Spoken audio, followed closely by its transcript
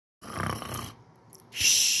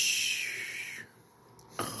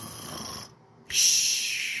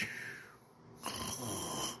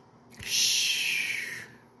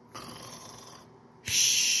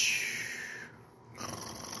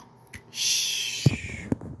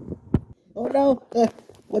Oh no!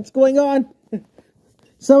 What's going on?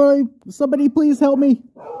 Somebody please help me!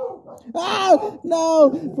 Ah! No!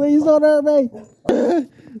 Please don't hurt me!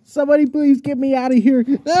 Somebody please get me out of here!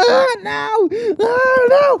 Ah! No! Ah!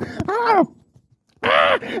 No! Ah!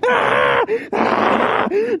 Ah! Ah! Ah!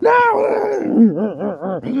 No!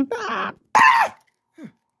 Ah!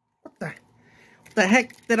 What the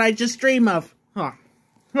heck did I just dream of? Huh.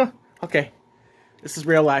 Okay. This is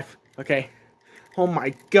real life. Okay. Oh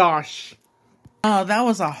my gosh. Oh, that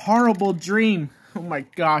was a horrible dream. Oh my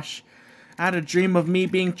gosh. I had a dream of me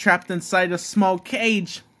being trapped inside a small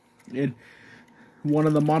cage. And one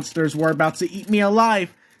of the monsters were about to eat me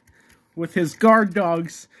alive with his guard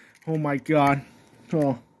dogs. Oh my god.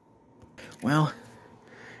 Oh. Well,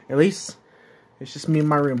 at least it's just me in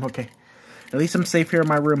my room. Okay. At least I'm safe here in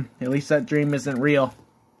my room. At least that dream isn't real.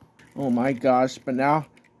 Oh my gosh. But now,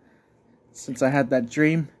 since I had that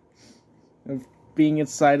dream of being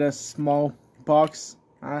inside a small box,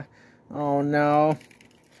 oh no.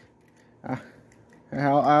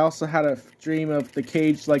 I also had a dream of the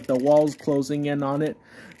cage, like the walls closing in on it.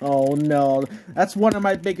 Oh no. That's one of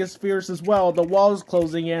my biggest fears as well. The walls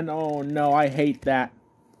closing in. Oh no, I hate that.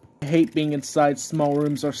 I hate being inside small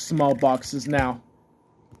rooms or small boxes now.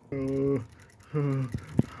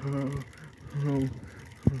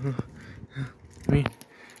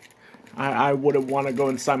 I wouldn't want to go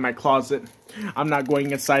inside my closet. I'm not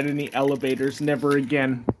going inside any elevators, never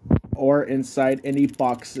again. Or inside any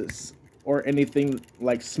boxes. Or anything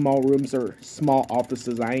like small rooms or small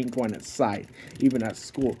offices. I ain't going inside, even at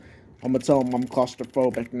school. I'm gonna tell them I'm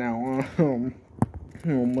claustrophobic now. Oh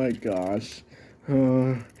my gosh.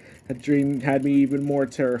 That dream had me even more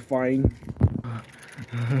terrifying.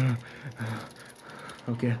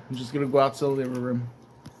 Okay, I'm just gonna go out to the living room.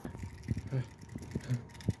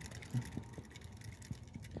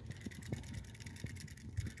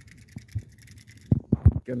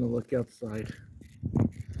 Gonna look outside.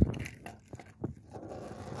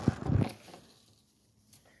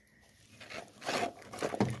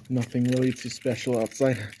 Nothing really too special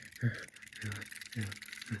outside.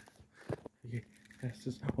 Okay, that's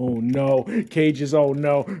just, oh no, cages, oh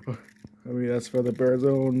no. I mean, that's for the birds,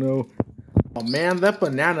 oh no. Oh man, that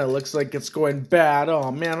banana looks like it's going bad. Oh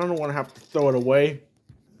man, I don't want to have to throw it away.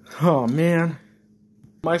 Oh man.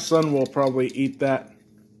 My son will probably eat that.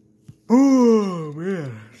 Oh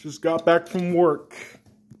man, just got back from work.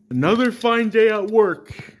 Another fine day at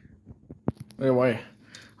work. Anyway,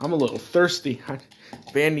 I'm a little thirsty.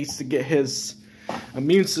 Van needs to get his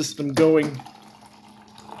immune system going.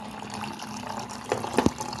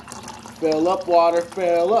 Fill up, water,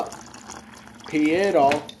 fill up. Pee it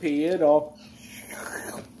all, pee it all.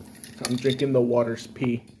 I'm drinking the water's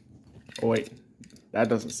pee. Oh wait, that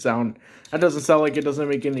doesn't sound like it doesn't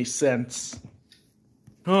make any sense.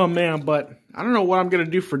 Oh man, but I don't know what I'm gonna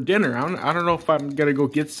do for dinner. I don't know if I'm gonna go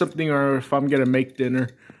get something or if I'm gonna make dinner.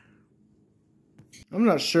 I'm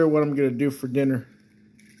not sure what I'm gonna do for dinner.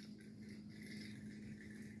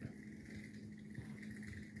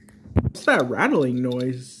 What's that rattling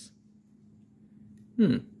noise?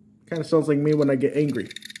 Kind of sounds like me when I get angry.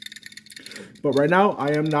 But right now,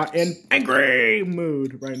 I am not in angry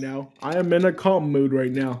mood right now. I am in a calm mood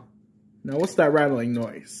right now. Now, what's that rattling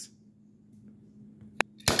noise?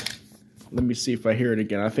 Let me see if I hear it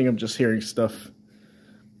again. I think I'm just hearing stuff.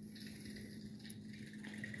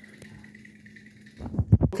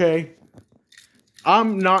 Okay.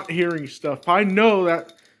 I'm not hearing stuff. I know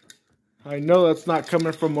that's not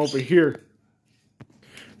coming from over here.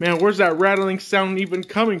 Man, where's that rattling sound even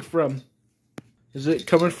coming from? Is it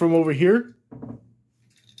coming from over here?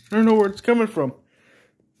 I don't know where it's coming from.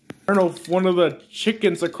 I don't know if one of the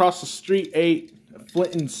chickens across the street ate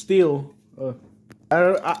flint and steel.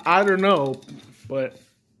 I don't know, but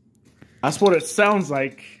that's what it sounds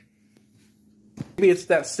like. Maybe it's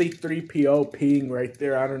that C-3PO peeing right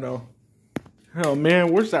there. I don't know. Oh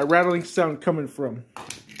man, where's that rattling sound coming from?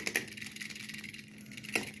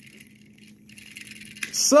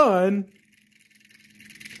 Son?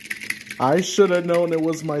 I should have known it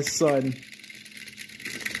was my son.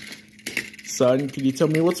 Son, can you tell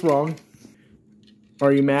me what's wrong?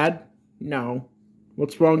 Are you mad? No.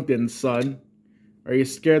 What's wrong then, son? Are you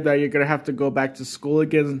scared that you're going to have to go back to school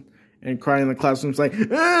again and cry in the classroom like,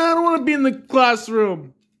 I don't want to be in the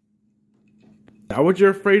classroom? Is that what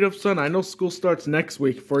you're afraid of, son? I know school starts next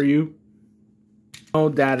week for you. Oh,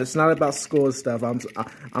 Dad, it's not about school and stuff.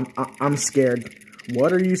 I'm scared.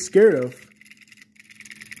 What are you scared of?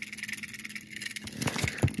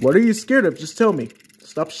 What are you scared of? Just tell me.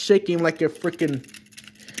 Stop shaking like a freaking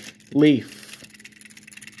leaf.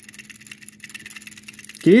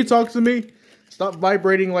 Can you talk to me? Stop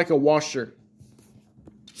vibrating like a washer.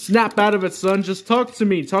 Snap out of it, son. Just talk to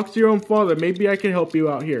me. Talk to your own father. Maybe I can help you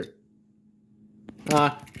out here.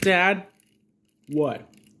 Dad?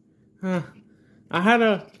 What? I had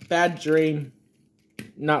a bad dream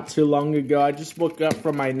not too long ago. I just woke up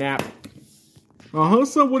from my nap.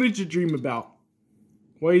 So what did you dream about?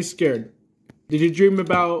 Why are you scared? Did you dream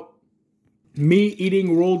about me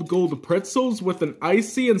eating rolled gold pretzels with an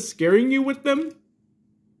icy and scaring you with them?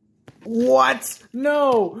 What?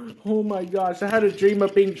 No! Oh my gosh, I had a dream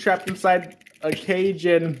of being trapped inside a cage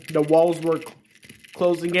and the walls were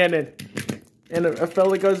closing in and I felt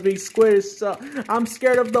like I was being squished. So I'm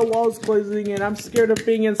scared of the walls closing in. I'm scared of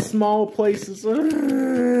being in small places.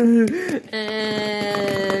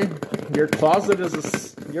 Your closet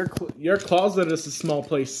is a small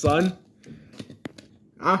place, son.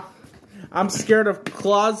 I'm scared of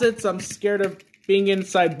closets. I'm scared of being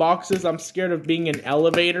inside boxes. I'm scared of being in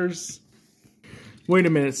elevators. Wait a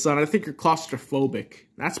minute, son. I think you're claustrophobic.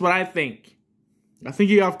 That's what I think. I think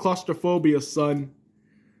you have claustrophobia, son.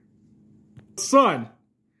 Son,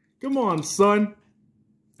 come on, son.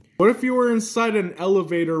 What if you were inside an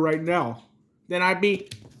elevator right now? Then I'd be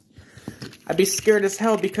scared as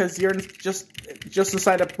hell because you're just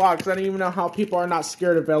inside a box. I don't even know how people are not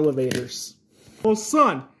scared of elevators. Well,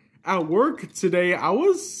 son, at work today, I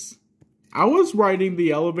was riding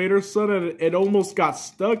the elevator, son, and it almost got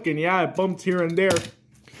stuck, and yeah, I bumped here and there.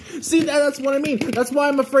 See, that's what I mean. That's why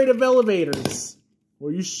I'm afraid of elevators.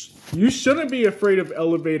 Well, you shouldn't be afraid of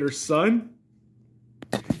elevators, son.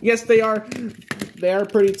 Yes, they are. They are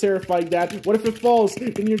pretty terrifying, Dad. What if it falls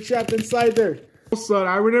and you're trapped inside there? Son,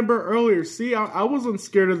 I remember earlier. See, I wasn't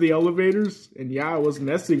scared of the elevators, and yeah, I was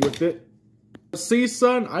messing with it. See,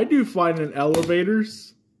 son, I do fine in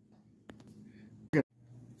elevators.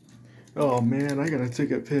 Oh man, I gotta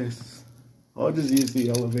take a piss. I'll just use the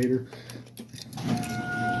elevator.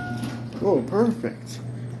 Oh, perfect.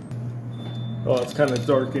 Oh, it's kind of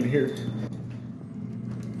dark in here.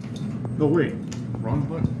 No, wait. Wrong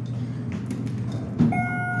button.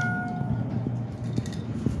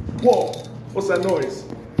 Whoa! What's that noise?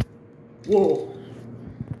 Whoa!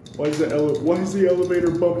 Why is the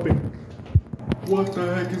elevator bumping? What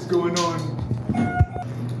the heck is going on?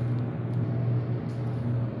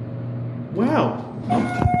 Wow!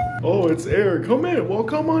 Oh, it's Air. Come in. Well,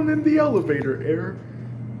 come on in the elevator, Air.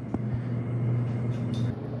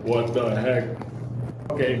 What the heck?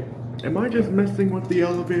 Okay, am I just messing with the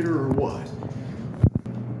elevator or what?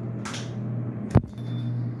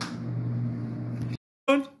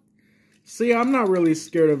 See, I'm not really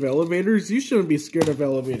scared of elevators. You shouldn't be scared of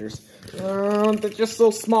elevators. They're just so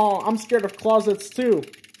small. I'm scared of closets too.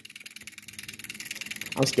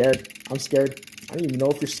 I'm scared. I'm scared. I don't even know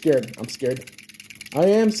if you're scared. I'm scared. I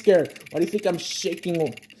am scared. Why do you think I'm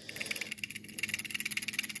shaking?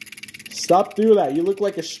 Stop doing that. You look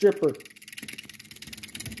like a stripper.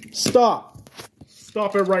 Stop.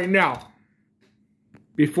 Stop it right now.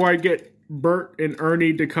 Before I get Bert and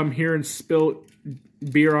Ernie to come here and spill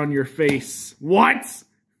beer on your face. What?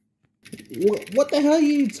 What the hell are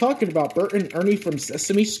you talking about? Bert and Ernie from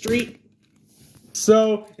Sesame Street?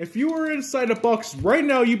 So, if you were inside a box right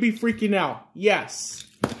now, you'd be freaking out. Yes.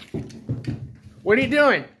 What are you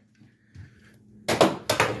doing?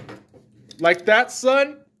 Like that,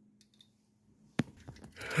 son?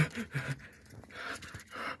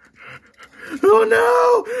 Oh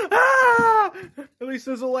no! Ah! At least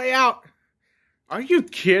there's a way out. Are you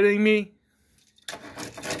kidding me?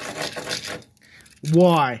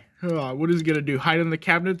 Why? What is he gonna do? Hide in the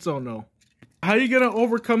cabinets? Oh no. How are you gonna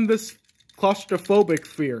overcome this claustrophobic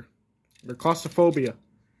fear? Or claustrophobia?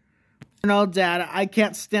 No, Dad, I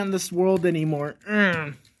can't stand this world anymore.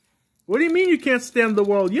 What do you mean you can't stand the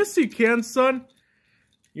world? Yes, you can, son.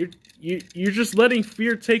 You're just letting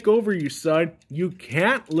fear take over you, son. You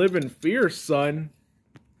can't live in fear, son.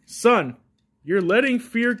 Son, you're letting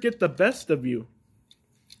fear get the best of you.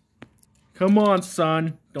 Come on,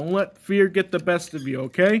 son. Don't let fear get the best of you,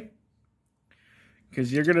 okay?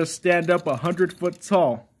 Because you're going to stand up 100 foot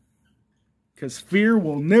tall. Because fear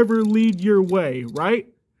will never lead your way, right?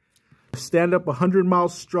 Stand up 100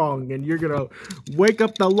 miles strong and you're going to wake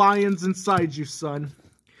up the lions inside you, son.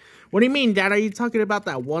 What do you mean, Dad? Are you talking about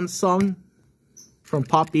that one song from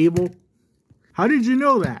Pop Evil? How did you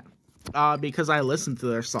know that? Because I listened to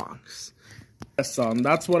their songs. Yes, son,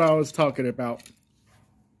 that's what I was talking about.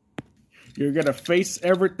 You're gonna face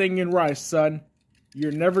everything and rise, son.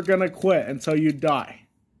 You're never gonna quit until you die.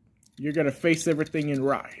 You're gonna face everything and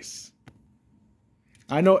rise.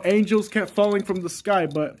 I know angels kept falling from the sky,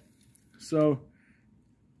 but so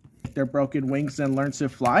their broken wings and learn to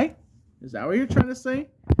fly? Is that what you're trying to say?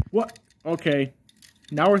 What? Okay.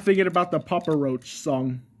 Now we're thinking about the Papa Roach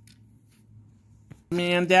song.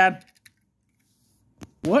 Man, Dad.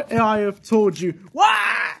 What I have told you. What?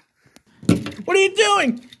 What are you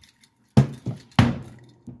doing?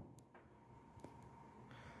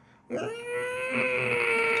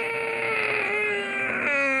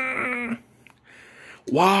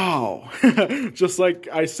 Wow. Just like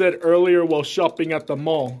I said earlier while shopping at the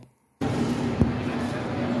mall.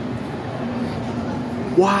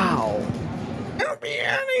 Wow. Get me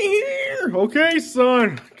out of here. Okay,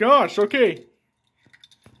 son. Gosh, okay.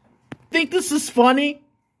 Think this is funny?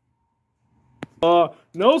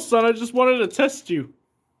 No, son. I just wanted to test you.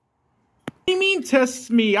 What do you mean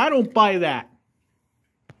test me? I don't buy that.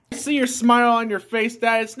 I see your smile on your face,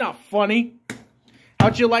 Dad. It's not funny.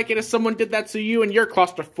 How'd you like it if someone did that to you and you're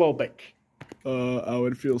claustrophobic? I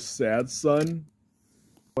would feel sad, son.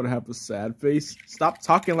 I would have a sad face. Stop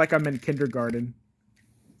talking like I'm in kindergarten.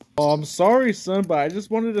 Oh, I'm sorry, son, but I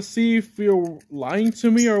just wanted to see if you're lying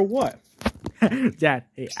to me or what. Dad,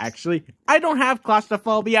 hey, actually, I don't have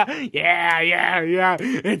claustrophobia. Yeah,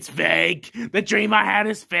 it's fake. The dream I had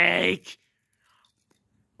is fake.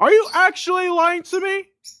 Are you actually lying to me?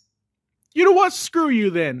 You know what? Screw you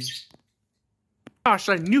then. Gosh,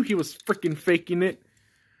 I knew he was freaking faking it.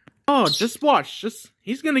 Oh, just watch.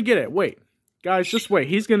 He's gonna get it. Wait. Guys, just wait.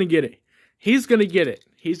 He's gonna get it. He's gonna get it.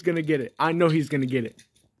 He's gonna get it. I know he's gonna get it.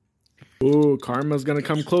 Ooh, karma's gonna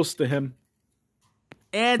come close to him.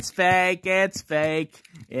 It's fake, it's fake,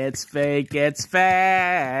 it's fake, it's fake.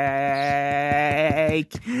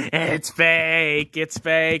 It's fake, it's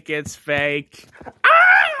fake, it's fake.